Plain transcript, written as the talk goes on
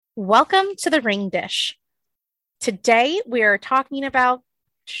Welcome to the Ring Dish. Today we are talking about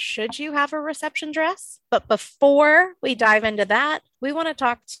should you have a reception dress? But before we dive into that, we want to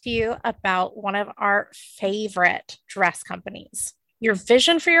talk to you about one of our favorite dress companies. Your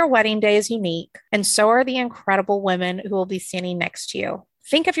vision for your wedding day is unique, and so are the incredible women who will be standing next to you.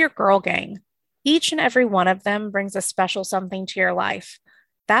 Think of your girl gang. Each and every one of them brings a special something to your life.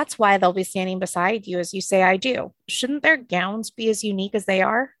 That's why they'll be standing beside you as you say, I do. Shouldn't their gowns be as unique as they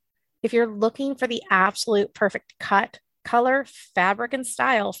are? If you're looking for the absolute perfect cut, color, fabric, and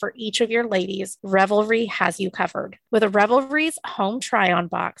style for each of your ladies, Revelry has you covered. With a Revelry's home try-on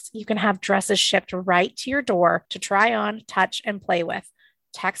box, you can have dresses shipped right to your door to try on, touch, and play with.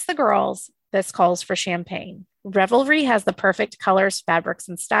 Text the girls. This calls for champagne. Revelry has the perfect colors, fabrics,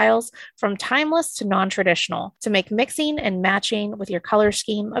 and styles, from timeless to non-traditional, to make mixing and matching with your color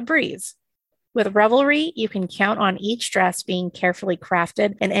scheme a breeze. With Revelry, you can count on each dress being carefully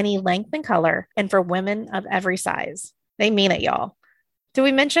crafted in any length and color, and for women of every size. They mean it, y'all. Did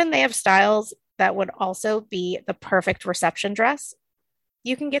we mention they have styles that would also be the perfect reception dress?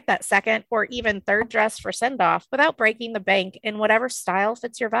 You can get that second or even third dress for send-off without breaking the bank in whatever style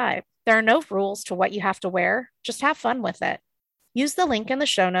fits your vibe. There are no rules to what you have to wear. Just have fun with it. Use the link in the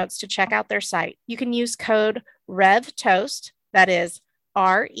show notes to check out their site. You can use code REVTOAST, that is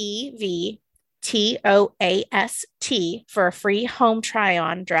REVTOAST, for a free home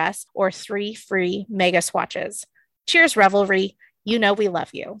try-on dress or 3 free mega swatches. Cheers, Revelry. You know we love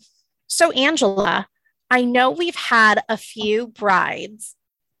you. So, Angela, I know we've had a few brides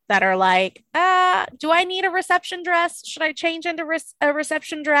that are like, do I need a reception dress? Should I change into a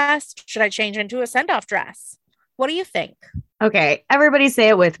reception dress? Should I change into a send-off dress? What do you think? Okay, everybody say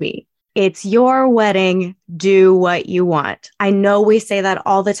it with me. It's your wedding. Do what you want. I know we say that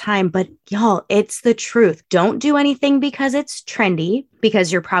all the time, but y'all, it's the truth. Don't do anything because it's trendy,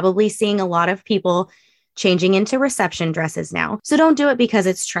 because you're probably seeing a lot of people changing into reception dresses now. So don't do it because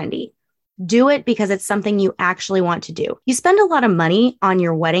it's trendy. Do it because it's something you actually want to do. You spend a lot of money on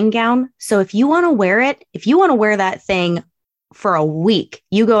your wedding gown. So if you want to wear it, if you want to wear that thing for a week,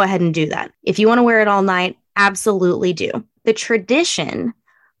 you go ahead and do that. If you want to wear it all night, absolutely do. The tradition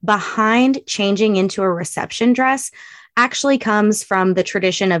behind changing into a reception dress actually comes from the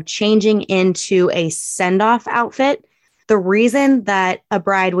tradition of changing into a send-off outfit. The reason that a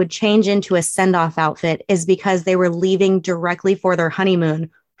bride would change into a send-off outfit is because they were leaving directly for their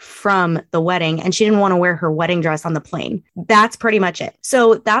honeymoon from the wedding, and she didn't want to wear her wedding dress on the plane. That's pretty much it.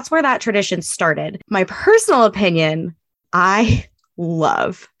 So that's where that tradition started. My personal opinion, I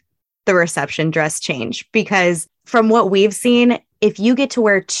love the reception dress change, because from what we've seen, if you get to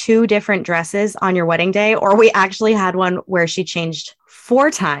wear 2 different dresses on your wedding day, or we actually had one where she changed 4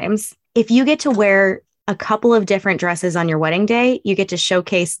 times, if you get to wear a couple of different dresses on your wedding day, you get to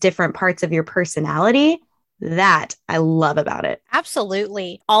showcase different parts of your personality. That I love about it.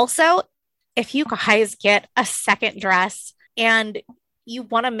 Absolutely. Also, if you guys get a second dress and you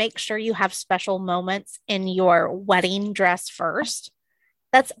want to make sure you have special moments in your wedding dress first,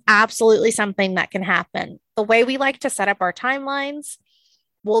 that's absolutely something that can happen. The way we like to set up our timelines,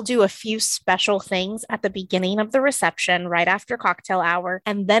 we'll do a few special things at the beginning of the reception, right after cocktail hour.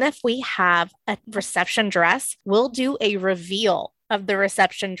 And then if we have a reception dress, we'll do a reveal of the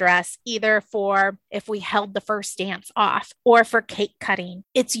reception dress, either for if we held the first dance off or for cake cutting.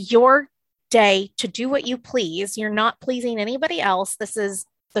 It's your day to do what you please. You're not pleasing anybody else. This is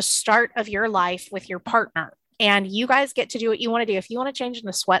the start of your life with your partner, and you guys get to do what you want to do. If you want to change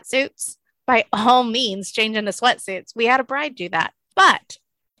into sweatsuits, by all means, change into sweatsuits. We had a bride do that. But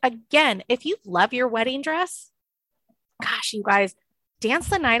again, if you love your wedding dress, gosh, you guys, dance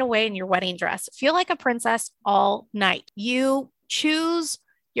the night away in your wedding dress. Feel like a princess all night. You choose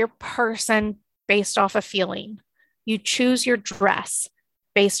your person based off a feeling. You choose your dress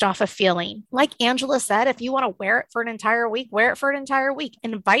based off a feeling. Like Angela said, if you want to wear it for an entire week, wear it for an entire week.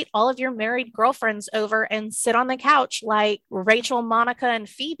 Invite all of your married girlfriends over and sit on the couch like Rachel, Monica, and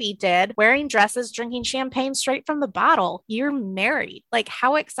Phoebe did, wearing dresses, drinking champagne straight from the bottle. You're married. Like,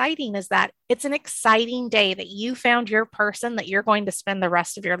 how exciting is that? It's an exciting day that you found your person that you're going to spend the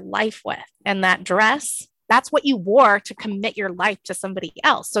rest of your life with. And that dress, that's what you wore to commit your life to somebody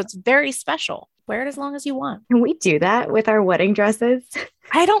else. So it's very special. Wear it as long as you want. Can we do that with our wedding dresses?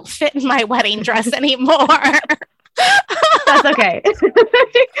 I don't fit in my wedding dress anymore. That's okay.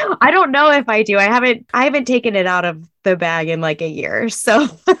 I don't know if I do. I haven't taken it out of the bag in like a year. So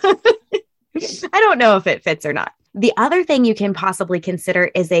I don't know if it fits or not. The other thing you can possibly consider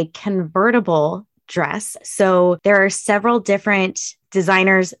is a convertible dress. So there are several different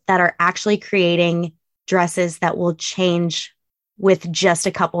designers that are actually creating dresses that will change with just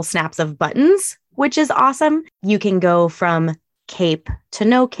a couple snaps of buttons, which is awesome. You can go from cape to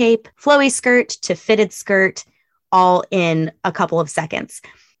no cape, flowy skirt to fitted skirt, all in a couple of seconds.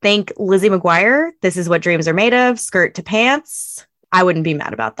 Think Lizzie McGuire. This is what dreams are made of, skirt to pants. I wouldn't be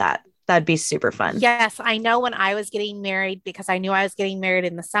mad about that. That'd be super fun. Yes, I know when I was getting married, because I knew I was getting married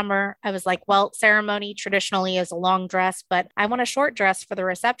in the summer, I was like, well, ceremony traditionally is a long dress, but I want a short dress for the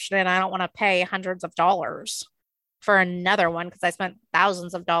reception and I don't want to pay hundreds of dollars for another one because I spent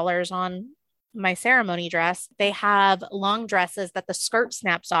thousands of dollars on my ceremony dress. They have long dresses that the skirt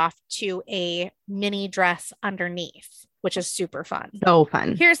snaps off to a mini dress underneath, which is super fun. So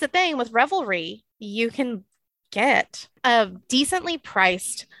fun. Here's the thing with Revelry, you can get a decently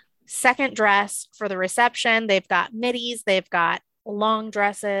priced second dress for the reception. They've got middies, they've got long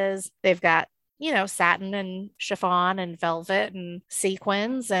dresses, they've got, satin and chiffon and velvet and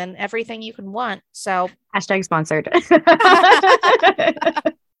sequins and everything you can want. So hashtag sponsored.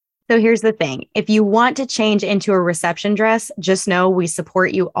 So here's the thing. If you want to change into a reception dress, just know we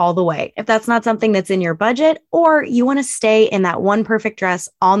support you all the way. If that's not something that's in your budget, or you want to stay in that one perfect dress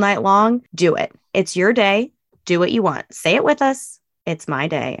all night long, do it. It's your day. Do what you want. Say it with us. It's my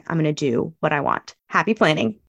day. I'm going to do what I want. Happy planning.